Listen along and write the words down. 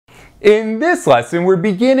In this lesson, we're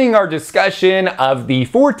beginning our discussion of the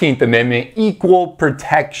 14th Amendment Equal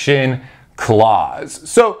Protection Clause.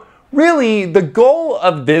 So really, the goal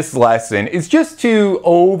of this lesson is just to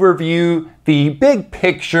overview the big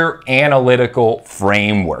picture analytical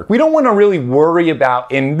framework. We don't want to really worry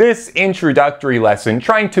about, in this introductory lesson,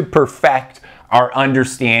 trying to perfect our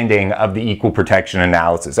understanding of the equal protection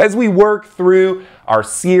analysis. As we work through our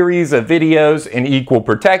series of videos in equal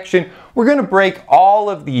protection, we're going to break all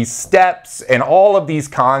of these steps and all of these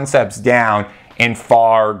concepts down in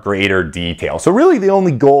far greater detail. So really the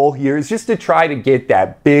only goal here is just to try to get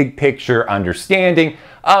that big picture understanding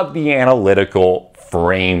of the analytical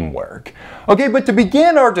framework. Okay, but to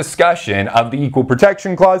begin our discussion of the Equal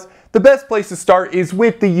Protection Clause, the best place to start is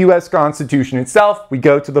with the U.S. Constitution itself. We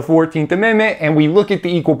go to the 14th Amendment and we look at the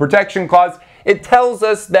Equal Protection Clause. It tells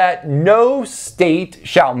us that no state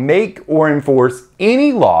shall make or enforce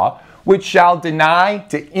any law which shall deny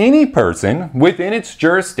to any person within its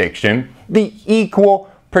jurisdiction the equal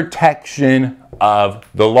protection of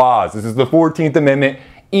the laws. This is the 14th Amendment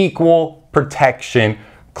Equal Protection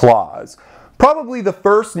Clause. Probably the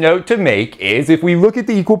first note to make is if we look at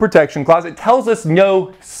the Equal Protection Clause, it tells us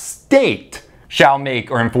no state shall make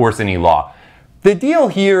or enforce any law. The deal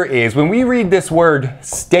here is when we read this word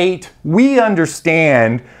state, we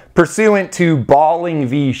understand, pursuant to Bolling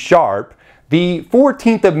v. Sharpe, the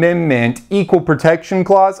 14th Amendment Equal Protection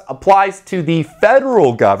Clause applies to the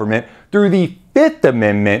federal government through the 5th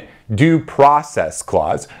Amendment Due Process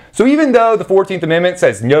Clause. So even though the 14th Amendment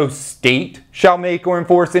says no state shall make or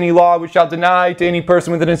enforce any law which shall deny to any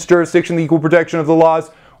person within its jurisdiction the equal protection of the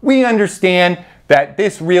laws, we understand that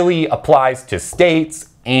this really applies to states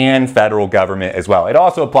and federal government as well. It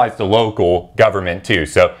also applies to local government too.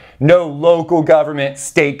 So no local government,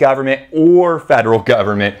 state government, or federal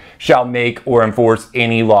government shall make or enforce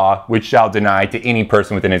any law which shall deny to any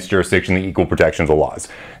person within its jurisdiction the equal protection of the laws.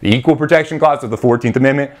 The Equal Protection Clause of the 14th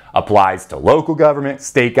Amendment applies to local government,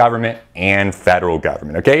 state government, and federal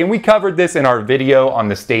government. Okay, and we covered this in our video on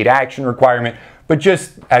the state action requirement, but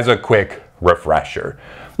just as a quick refresher.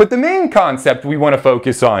 But the main concept we want to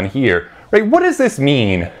focus on here, right, what does this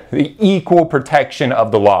mean, the equal protection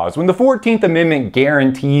of the laws? When the 14th Amendment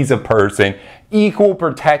guarantees a person equal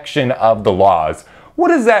protection of the laws, what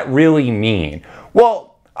does that really mean?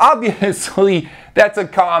 Well, obviously, that's a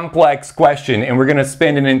complex question, and we're going to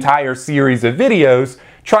spend an entire series of videos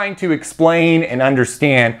trying to explain and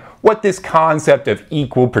understand what this concept of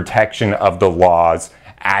equal protection of the laws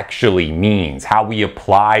actually means, how we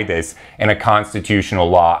apply this in a constitutional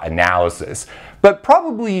law analysis. But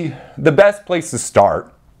probably the best place to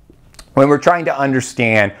start when we're trying to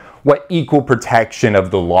understand what equal protection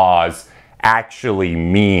of the laws actually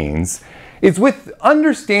means is with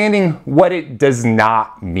understanding what it does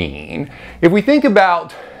not mean. If we think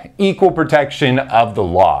about equal protection of the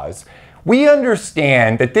laws, we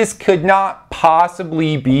understand that this could not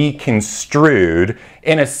possibly be construed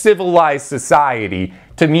in a civilized society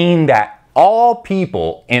to mean that all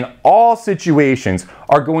people in all situations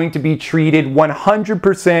are going to be treated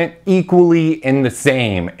 100% equally and the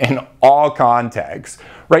same in all contexts,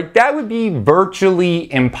 right? That would be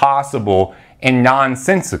virtually impossible and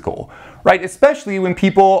nonsensical, right? Especially when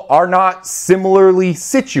people are not similarly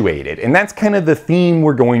situated. And that's kind of the theme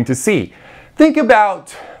we're going to see. Think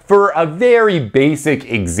about, for a very basic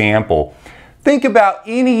example, think about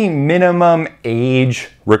any minimum age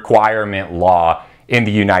requirement law in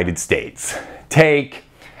the United States. Take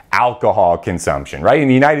alcohol consumption, right? In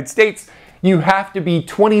the United States, you have to be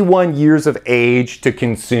 21 years of age to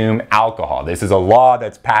consume alcohol. This is a law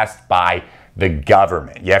that's passed by the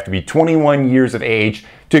government. You have to be 21 years of age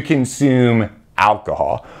to consume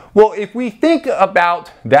alcohol. Well, if we think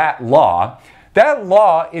about that law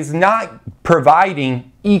is not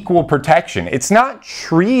providing equal protection. It's not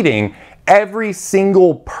treating every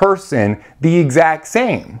single person the exact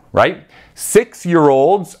same, right?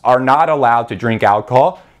 6-year-olds are not allowed to drink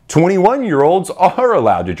alcohol. 21-year-olds are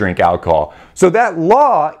allowed to drink alcohol. So that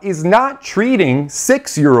law is not treating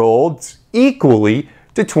 6-year-olds equally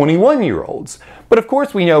to 21-year-olds. But of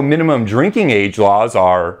course we know minimum drinking age laws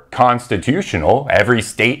are constitutional. Every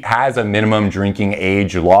state has a minimum drinking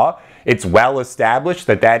age law. It's well established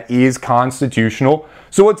that that is constitutional.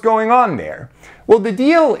 So what's going on there? Well, the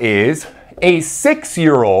deal is a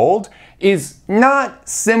 6-year-old is not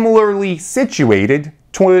similarly situated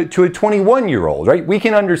to a 21-year-old, right? We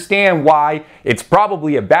can understand why it's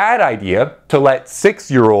probably a bad idea to let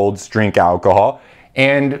 6-year-olds drink alcohol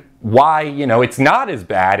and why, it's not as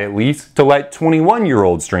bad, at least, to let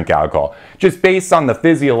 21-year-olds drink alcohol. Just based on the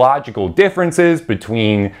physiological differences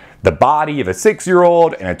between the body of a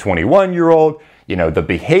 6-year-old and a 21-year-old, the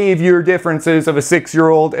behavior differences of a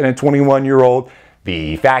 6-year-old and a 21-year-old,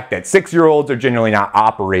 the fact that 6-year-olds are generally not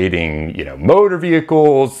operating, motor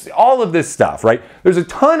vehicles, all of this stuff, right? There's a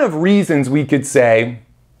ton of reasons we could say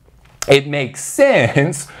it makes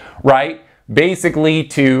sense, right, basically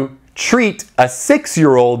to treat a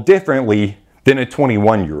 6-year-old differently than a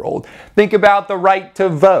 21-year-old. Think about the right to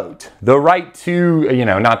vote, the right to,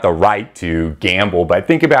 not the right to gamble, but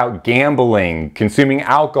think about gambling, consuming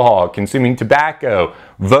alcohol, consuming tobacco,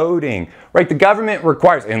 voting, right? The government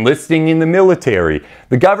requires enlisting in the military.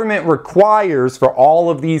 The government requires for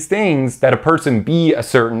all of these things that a person be a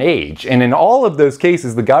certain age. And in all of those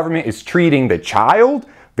cases, the government is treating the child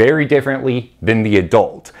very differently than the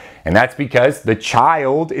adult. And that's because the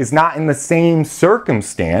child is not in the same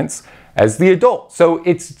circumstance as the adult. So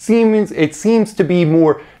it seems to be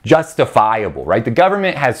more justifiable, right? The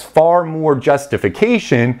government has far more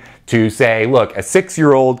justification to say, look, a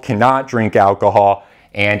 6-year-old cannot drink alcohol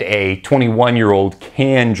and a 21-year-old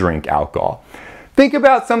can drink alcohol. Think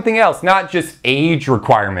about something else, not just age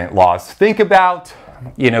requirement laws. Think about,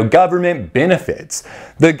 government benefits.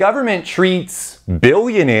 The government treats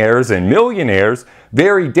billionaires and millionaires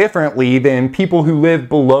very differently than people who live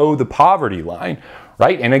below the poverty line.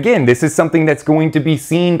 Right? And again, this is something that's going to be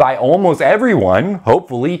seen by almost everyone,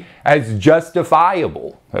 hopefully, as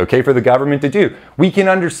justifiable, okay, for the government to do. We can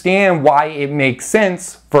understand why it makes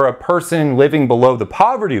sense for a person living below the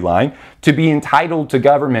poverty line to be entitled to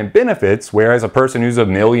government benefits, whereas a person who's a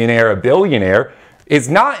millionaire, a billionaire, is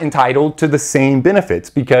not entitled to the same benefits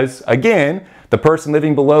because, again, the person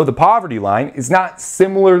living below the poverty line is not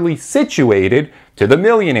similarly situated to the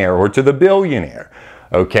millionaire or to the billionaire,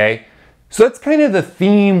 okay? So that's kind of the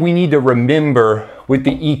theme we need to remember with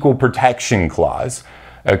the Equal Protection Clause,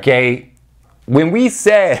 okay? When we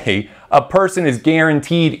say a person is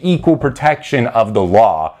guaranteed equal protection of the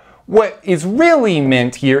law, what is really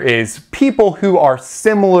meant here is people who are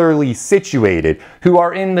similarly situated, who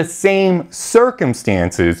are in the same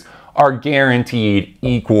circumstances, are guaranteed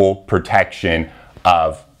equal protection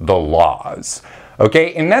of the laws.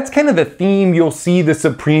 Okay, and that's kind of the theme you'll see the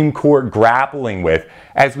Supreme Court grappling with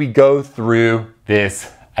as we go through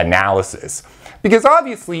this analysis. Because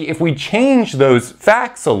obviously, if we change those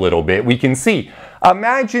facts a little bit, we can see,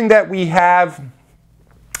 imagine that we have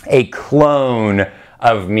a clone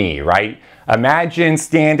of me, right? Imagine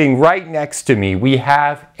standing right next to me, we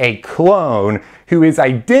have a clone who is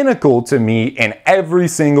identical to me in every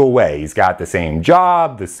single way. He's got the same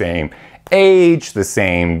job, the same age, the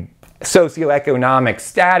same socioeconomic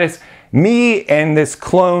status. Me and this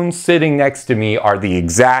clone sitting next to me are the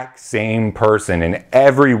exact same person in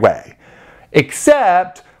every way.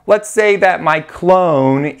 Except, let's say that my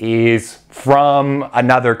clone is from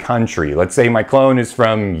another country. Let's say my clone is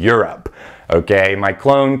from Europe. Okay, my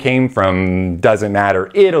clone came from, doesn't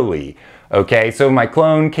matter, Italy. Okay, so my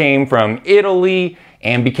clone came from Italy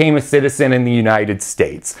and became a citizen in the United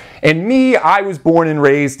States. And me, I was born and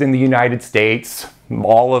raised in the United States.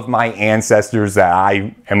 All of my ancestors that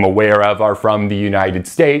I am aware of are from the United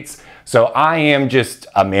States. So I am just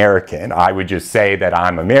American. I would just say that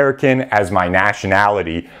I'm American as my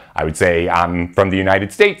nationality. I would say I'm from the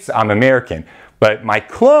United States, I'm American. But my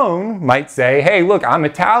clone might say, hey, look, I'm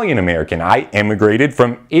Italian American. I immigrated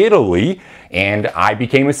from Italy and I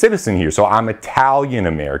became a citizen here, so I'm Italian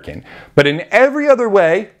American. But in every other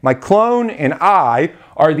way, my clone and I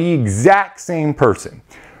are the exact same person.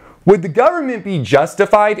 Would the government be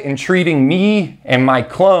justified in treating me and my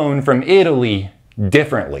clone from Italy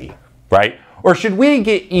differently, right? Or should we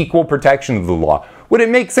get equal protection of the law? Would it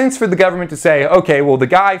make sense for the government to say, okay, well, the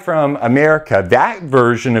guy from America, that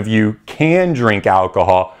version of you can drink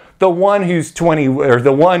alcohol. The one who's 20 or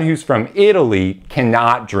the one who's from Italy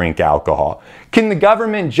cannot drink alcohol. Can the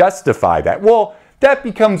government justify that? Well, that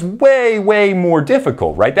becomes way, way more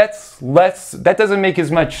difficult, right? That doesn't make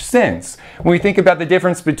as much sense. When we think about the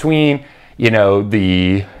difference between,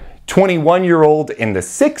 the 21-year-old and the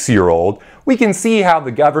 6-year-old, we can see how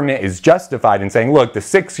the government is justified in saying, look, the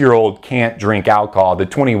 6-year-old can't drink alcohol, the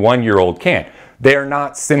 21-year-old can't. They're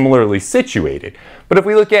not similarly situated. But if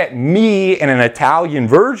we look at me and an Italian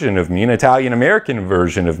version of me, an Italian-American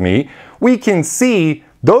version of me, we can see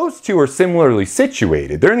those two are similarly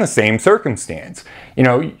situated. They're in the same circumstance.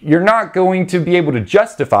 You're not going to be able to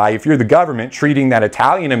justify, if you're the government, treating that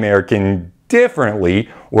Italian-American differently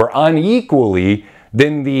or unequally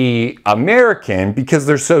than the American because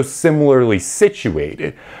they're so similarly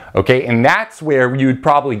situated. Okay, and that's where you would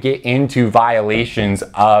probably get into violations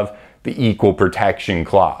of the Equal Protection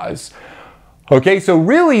Clause. Okay, so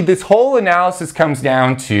really this whole analysis comes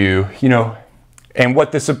down to, And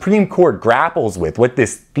what the Supreme Court grapples with, what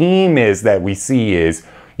this theme is that we see is,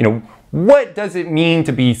 what does it mean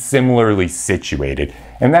to be similarly situated?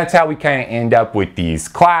 And that's how we kind of end up with these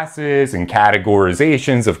classes and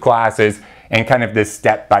categorizations of classes and kind of this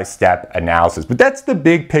step-by-step analysis. But that's the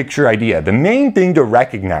big picture idea. The main thing to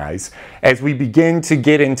recognize as we begin to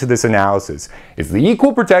get into this analysis is the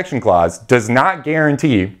Equal Protection Clause does not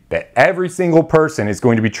guarantee that every single person is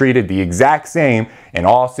going to be treated the exact same in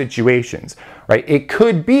all situations, right? It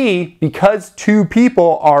could be because two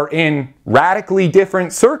people are in radically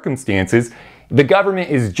different circumstances, the government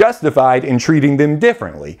is justified in treating them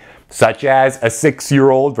differently, such as a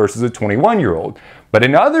 6-year-old versus a 21-year-old. But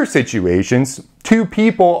in other situations, two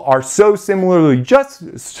people are so similarly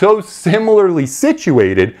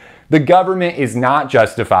situated, the government is not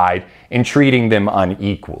justified in treating them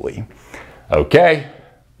unequally. Okay,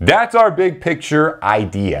 that's our big picture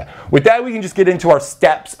idea. With that, we can just get into our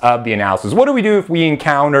steps of the analysis. What do we do if we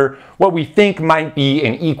encounter what we think might be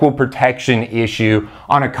an equal protection issue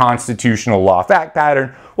on a constitutional law fact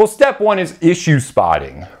pattern? Well, step one is issue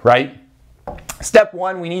spotting, right? Step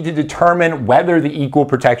one, we need to determine whether the Equal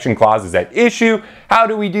Protection Clause is at issue. How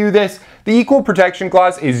do we do this? The Equal Protection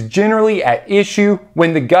Clause is generally at issue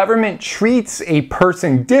when the government treats a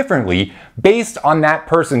person differently based on that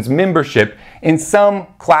person's membership in some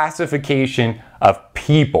classification of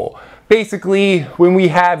people. Basically, when we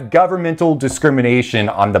have governmental discrimination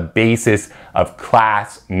on the basis of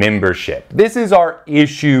class membership. This is our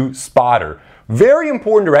issue spotter. Very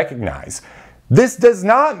important to recognize. This does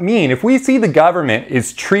not mean if we see the government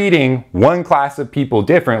is treating one class of people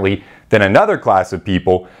differently than another class of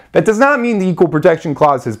people, that does not mean the Equal Protection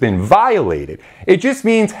Clause has been violated. It just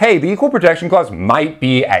means, hey, the Equal Protection Clause might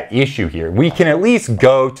be at issue here. We can at least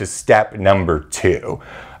go to step number 2.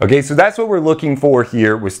 Okay, so that's what we're looking for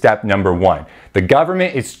here with step number 1. The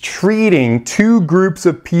government is treating two groups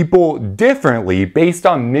of people differently based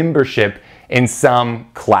on membership in some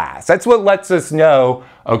class. That's what lets us know,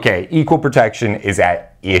 okay, equal protection is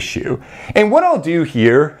at issue. And what I'll do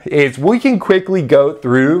here is we can quickly go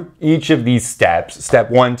through each of these steps,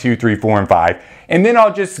 step 1, 2, 3, 4, and 5, and then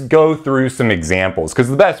I'll just go through some examples, because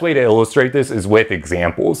the best way to illustrate this is with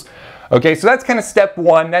examples. Okay, so that's kind of step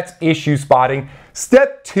 1, that's issue spotting.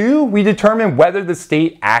 Step 2, we determine whether the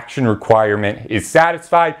state action requirement is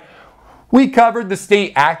satisfied. We covered the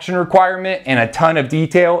state action requirement in a ton of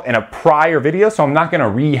detail in a prior video, so I'm not going to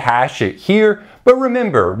rehash it here. But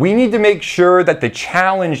remember, we need to make sure that the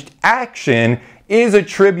challenged action is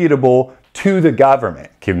attributable to the government.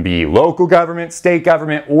 It can be local government, state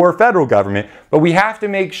government, or federal government, but we have to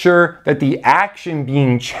make sure that the action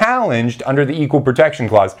being challenged under the Equal Protection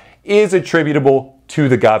Clause is attributable to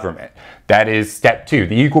the government. That is step 2.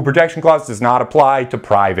 The Equal Protection Clause does not apply to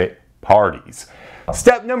private parties.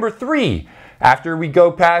 Step number 3, after we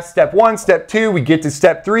go past step 1, step 2, we get to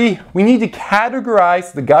step 3, we need to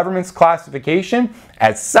categorize the government's classification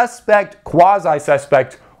as suspect,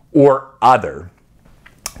 quasi-suspect, or other.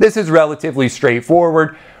 This is relatively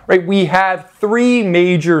straightforward, right? We have 3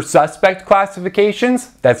 major suspect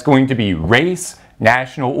classifications. That's going to be race,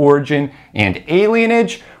 national origin, and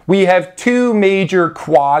alienage. We have 2 major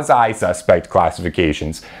quasi-suspect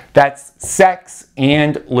classifications. That's sex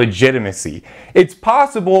and legitimacy. It's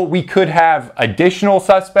possible we could have additional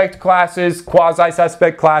suspect classes,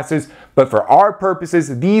 quasi-suspect classes, but for our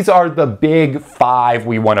purposes, these are the big 5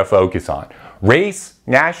 we want to focus on. Race,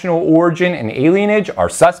 national origin, and alienage are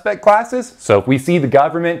suspect classes. So if we see the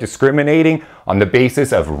government discriminating on the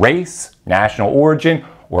basis of race, national origin,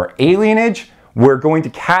 or alienage, we're going to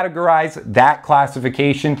categorize that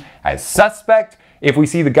classification as suspect. If we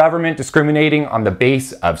see the government discriminating on the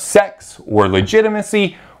basis of sex or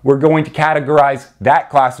legitimacy, we're going to categorize that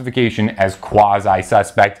classification as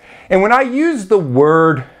quasi-suspect. And when I use the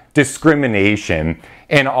word discrimination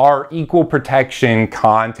in our equal protection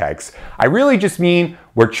context, I really just mean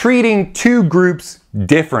we're treating 2 groups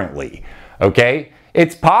differently, okay?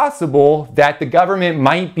 It's possible that the government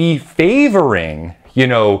might be favoring,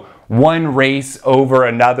 one race over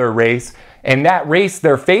another race, and that race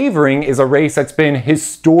they're favoring is a race that's been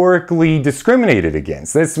historically discriminated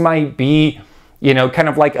against. This might be, kind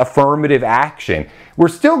of like affirmative action. We're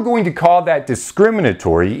still going to call that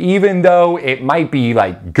discriminatory, even though it might be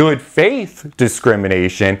like good faith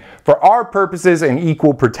discrimination for our purposes and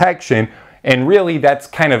equal protection. And really, that's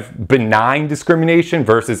kind of benign discrimination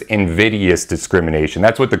versus invidious discrimination.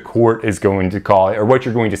 That's what the court is going to call it, or what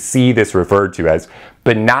you're going to see this referred to as.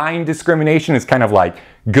 Benign discrimination is kind of like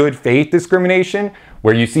good faith discrimination,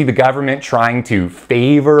 where you see the government trying to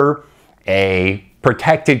favor a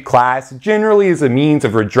protected class generally is a means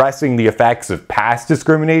of redressing the effects of past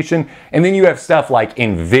discrimination. And then you have stuff like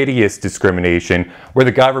invidious discrimination, where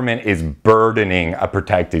the government is burdening a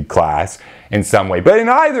protected class in some way. But in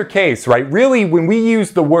either case, right, really when we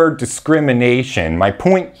use the word discrimination, my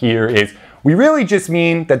point here is we really just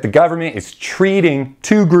mean that the government is treating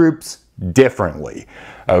two groups differently.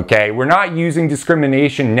 Okay, we're not using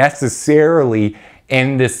discrimination necessarily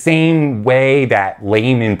in the same way that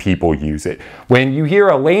layman people use it. When you hear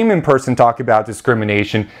a layman person talk about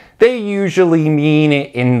discrimination, they usually mean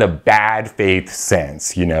it in the bad faith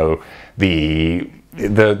sense, you know, the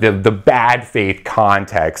bad faith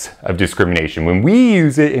context of discrimination. When we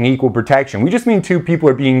use it in equal protection, we just mean two people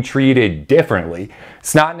are being treated differently.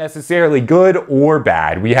 It's not necessarily good or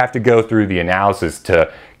bad. We have to go through the analysis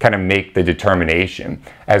to kind of make the determination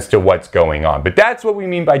as to what's going on. But that's what we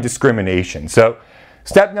mean by discrimination. So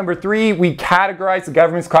step number 3, we categorize the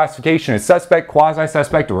government's classification as suspect,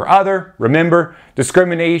 quasi-suspect, or other. Remember,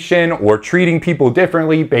 discrimination or treating people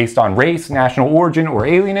differently based on race, national origin, or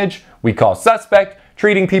alienage, we call suspect.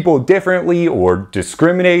 Treating people differently or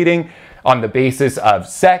discriminating on the basis of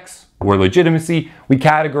sex or legitimacy, we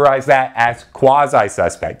categorize that as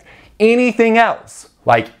quasi-suspect. Anything else,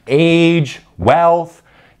 like age, wealth,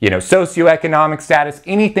 you know, socioeconomic status,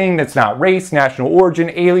 anything that's not race, national origin,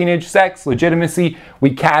 alienage, sex, legitimacy,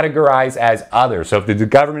 we categorize as other. So if the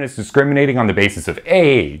government is discriminating on the basis of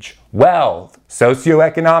age, wealth,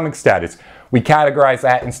 socioeconomic status, we categorize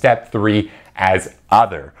that in step 3 as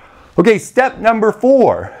other. Okay, step number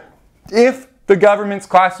 4. If the government's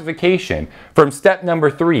classification from step number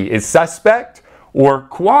 3 is suspect or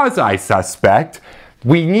quasi-suspect,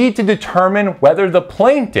 we need to determine whether the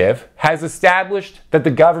plaintiff has established that the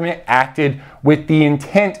government acted with the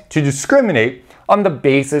intent to discriminate on the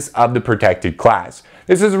basis of the protected class.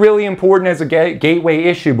 This is really important as a gateway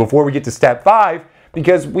issue before we get to step 5,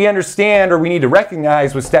 because we understand, or we need to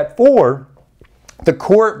recognize with step 4, the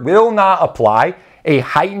court will not apply a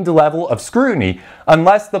heightened level of scrutiny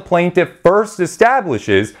unless the plaintiff first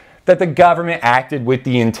establishes that the government acted with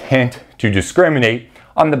the intent to discriminate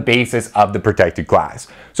on the basis of the protected class.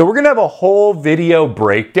 So we're going to have a whole video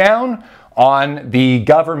breakdown on the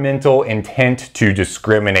governmental intent to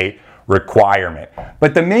discriminate requirement.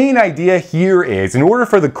 But the main idea here is, in order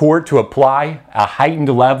for the court to apply a heightened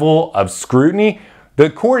level of scrutiny, the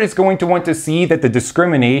court is going to want to see that the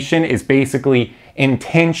discrimination is basically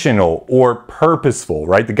intentional or purposeful,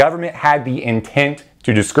 right? The government had the intent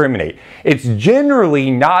to discriminate. It's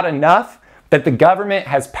generally not enough that the government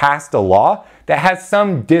has passed a law that has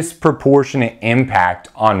some disproportionate impact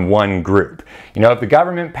on one group. You know, if the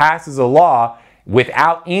government passes a law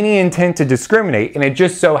without any intent to discriminate, and it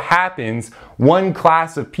just so happens one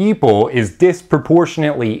class of people is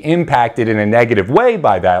disproportionately impacted in a negative way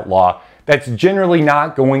by that law, that's generally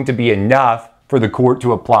not going to be enough for the court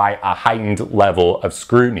to apply a heightened level of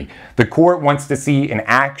scrutiny. The court wants to see an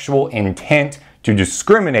actual intent to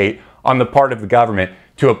discriminate on the part of the government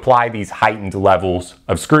to apply these heightened levels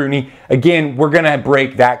of scrutiny. Again, we're going to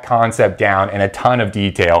break that concept down in a ton of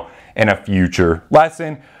detail in a future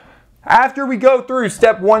lesson. After we go through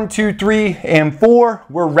step 1, 2, 3, and 4,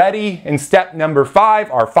 we're ready in step number 5,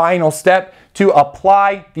 our final step, to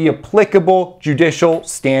apply the applicable judicial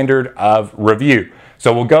standard of review.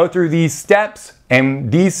 So we'll go through these steps,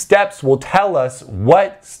 and these steps will tell us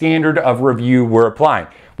what standard of review we're applying.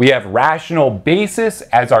 We have rational basis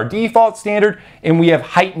as our default standard, and we have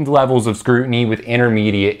heightened levels of scrutiny with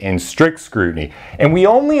intermediate and strict scrutiny. And we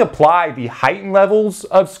only apply the heightened levels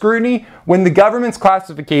of scrutiny when the government's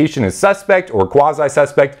classification is suspect or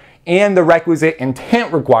quasi-suspect and the requisite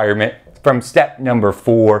intent requirement from step number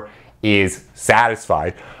 4 is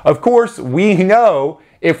satisfied. Of course, we know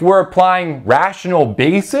if we're applying rational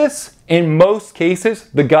basis, in most cases,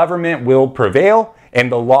 the government will prevail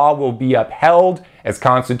and the law will be upheld as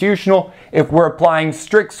constitutional. If we're applying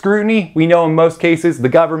strict scrutiny, we know in most cases the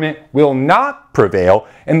government will not prevail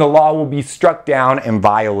and the law will be struck down in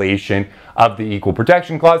violation of the Equal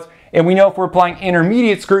Protection Clause. And we know if we're applying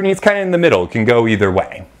intermediate scrutiny, it's kind of in the middle. It can go either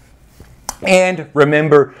way. And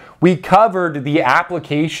remember, we covered the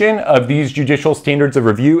application of these judicial standards of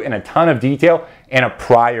review in a ton of detail in a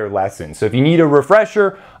prior lesson. So if you need a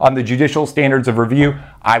refresher on the judicial standards of review,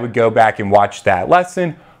 I would go back and watch that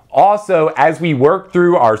lesson. Also, as we work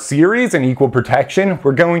through our series in equal protection,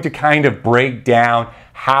 we're going to kind of break down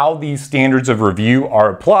how these standards of review are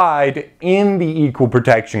applied in the equal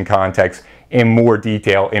protection context in more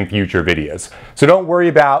detail in future videos. So don't worry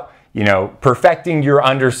about perfecting your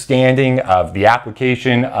understanding of the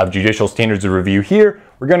application of judicial standards of review here.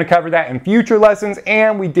 We're going to cover that in future lessons,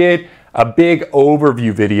 and we did a big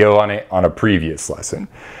overview video on it on a previous lesson.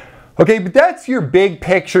 Okay, but that's your big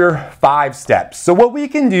picture 5 steps. So what we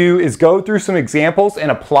can do is go through some examples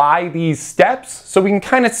and apply these steps so we can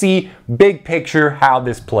kind of see big picture how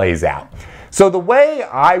this plays out. So the way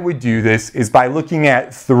I would do this is by looking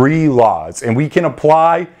at 3 laws, and we can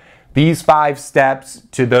apply these 5 steps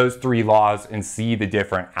to those 3 laws and see the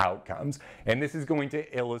different outcomes. And this is going to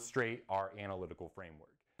illustrate our analytical framework.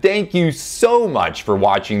 Thank you so much for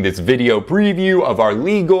watching this video preview of our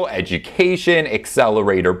Legal Education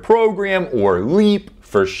Accelerator Program, or LEAP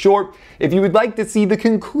for short. If you would like to see the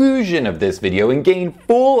conclusion of this video and gain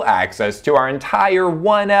full access to our entire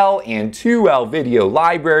 1L and 2L video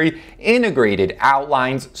library, integrated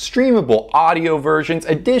outlines, streamable audio versions,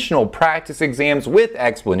 additional practice exams with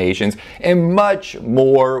explanations, and much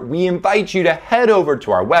more, we invite you to head over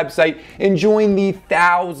to our website and join the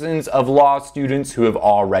thousands of law students who have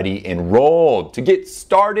already enrolled. To get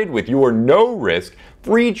started with your no-risk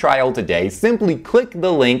free trial today, simply click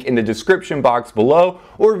the link in the description box below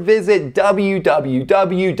or visit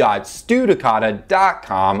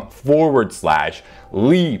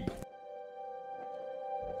www.studicata.com/leap.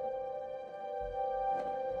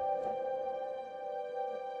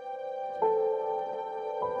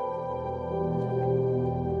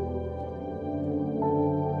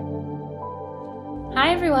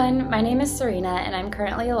 Hi everyone, my name is Serena and I'm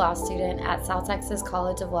currently a law student at South Texas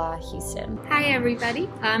College of Law, Houston. Hi everybody,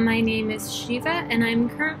 my name is Shiva and I'm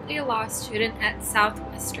currently a law student at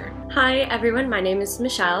Southwestern. Hi everyone, my name is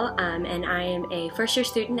Michelle and I am a first-year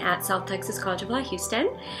student at South Texas College of Law, Houston.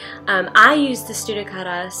 I used the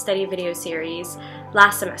Studicata study video series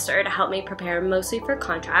last semester to help me prepare mostly for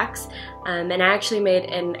contracts, and I actually made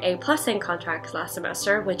an A+ in contracts last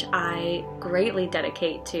semester, which I greatly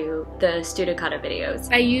dedicate to the Studicata videos.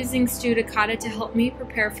 By using Studicata to help me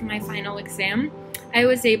prepare for my final exam, I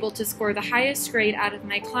was able to score the highest grade out of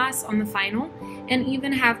my class on the final and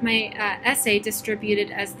even have my essay distributed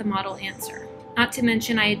as the model answer. Not to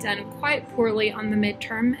mention I had done quite poorly on the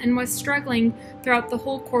midterm and was struggling throughout the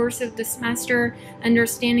whole course of the semester,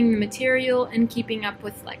 understanding the material and keeping up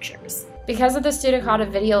with lectures. Because of the Studicata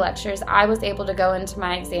video lectures, I was able to go into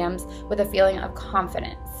my exams with a feeling of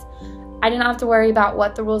confidence. I didn't have to worry about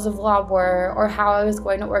what the rules of law were or how I was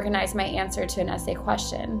going to organize my answer to an essay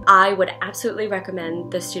question. I would absolutely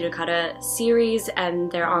recommend the Studicata series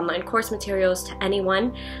and their online course materials to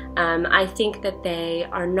anyone. I think that they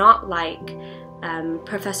are not like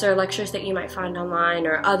professor lectures that you might find online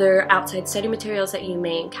or other outside study materials that you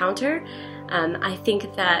may encounter. I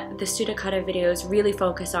think that the Studicata videos really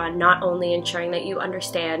focus on not only ensuring that you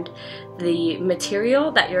understand the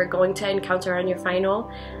material that you're going to encounter on your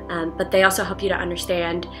final, but they also help you to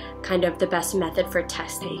understand kind of the best method for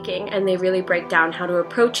test taking, and they really break down how to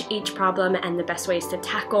approach each problem and the best ways to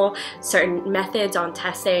tackle certain methods on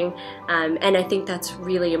testing, and I think that's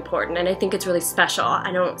really important, and I think it's really special.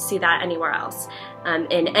 I don't see that anywhere else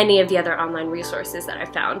in any of the other online resources that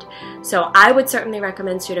I've found. So I would certainly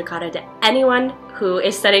recommend Studicata to anyone who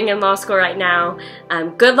is studying in law school right now.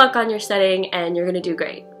 Good luck on your studying and you're going to do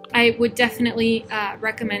great. I would definitely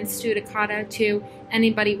recommend Studicata to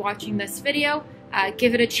anybody watching this video.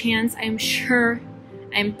 Give it a chance. I'm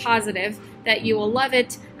positive that you will love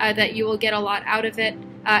it, that you will get a lot out of it,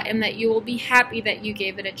 and that you will be happy that you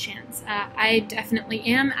gave it a chance. I definitely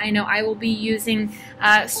am. I know I will be using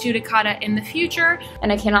Studicata in the future.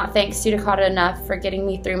 And I cannot thank Studicata enough for getting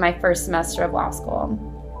me through my first semester of law school.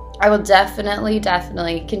 I will definitely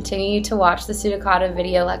continue to watch the Studicata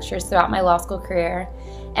video lectures throughout my law school career,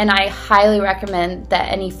 and I highly recommend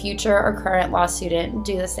that any future or current law student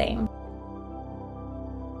do the same.